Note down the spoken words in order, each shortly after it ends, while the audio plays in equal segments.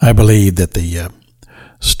I believe that the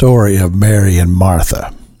story of Mary and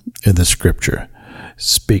Martha in the scripture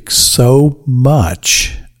speaks so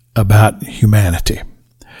much about humanity,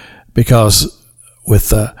 because with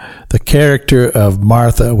the character of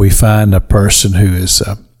Martha, we find a person who is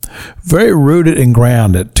very rooted and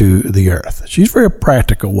grounded to the earth. She's a very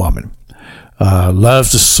practical woman, loves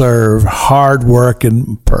to serve,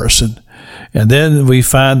 hard-working person. And then we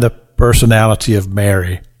find the personality of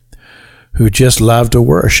Mary, who just loved to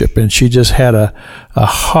worship, and she just had a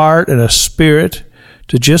heart and a spirit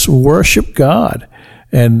to just worship God.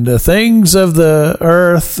 And the things of the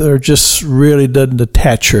earth are just really doesn't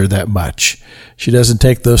attach her that much. She doesn't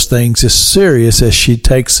take those things as serious as she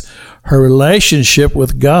takes her relationship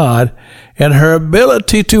with God and her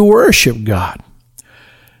ability to worship God.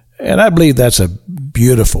 And I believe that's a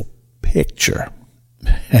beautiful picture.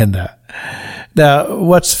 And now,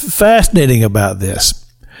 what's fascinating about this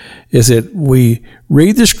is that we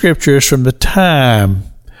read the scriptures from the time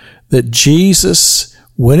that Jesus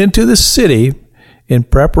went into the city in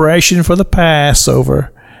preparation for the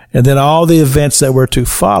Passover, and then all the events that were to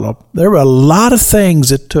follow. There were a lot of things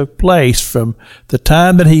that took place from the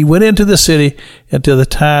time that he went into the city until the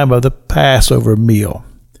time of the Passover meal.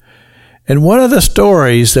 And one of the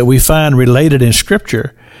stories that we find related in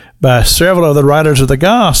Scripture by several of the writers of the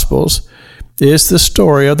Gospels is the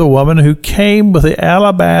story of the woman who came with the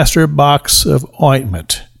alabaster box of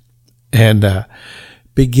ointment and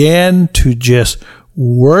began to just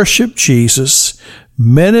worship Jesus,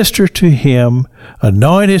 minister to him,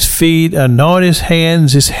 anoint his feet, anoint his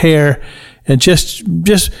hands, his hair, and just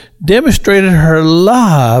demonstrated her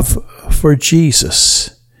love for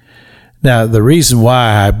Jesus. Now, the reason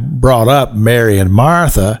why I brought up Mary and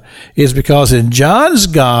Martha is because in John's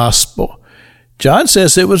Gospel, John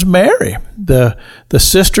says it was Mary, the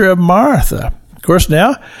sister of Martha. Of course,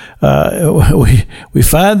 now we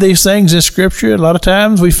find these things in Scripture. A lot of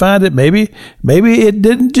times we find that maybe it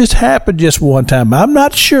didn't just happen just one time. I'm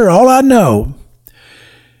not sure. All I know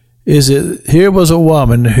is that here was a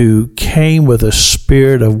woman who came with a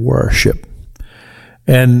spirit of worship.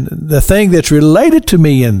 And the thing that's related to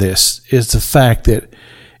me in this is the fact that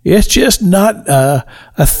it's just not a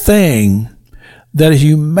thing that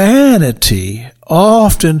humanity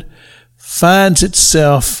often finds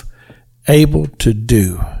itself able to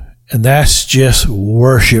do, and that's just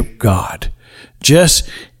worship God. Just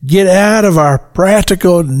get out of our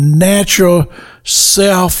practical, natural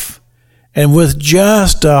self, and with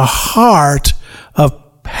just a heart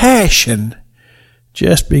of passion,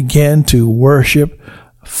 just begin to worship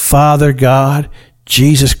Father God,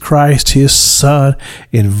 Jesus Christ, his Son.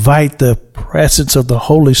 Invite the presence of the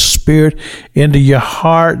Holy Spirit into your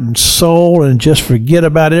heart and soul, and just forget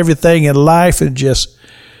about everything in life and just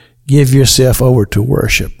give yourself over to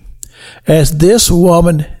worship, as this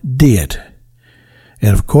woman did.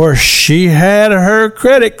 And of course, she had her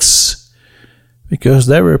critics, because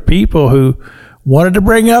there were people who wanted to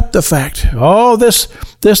bring up the fact,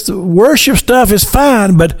 this worship stuff is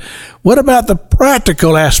fine, but what about the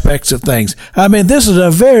practical aspects of things? I mean, this is a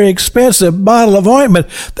very expensive bottle of ointment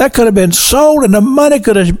that could have been sold, and the money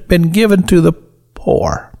could have been given to the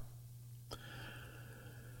poor.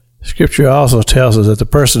 Scripture also tells us that the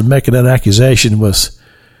person making that accusation was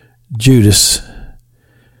Judas,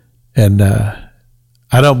 and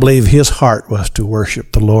I don't believe his heart was to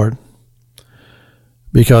worship the Lord,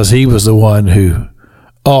 because he was the one who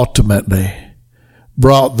ultimately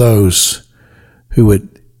brought those who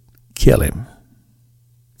would kill him.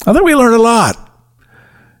 I think we learn a lot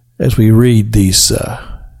as we read these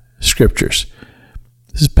scriptures.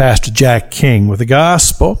 This is Pastor Jack King with the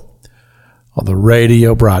Gospel on the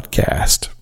radio broadcast.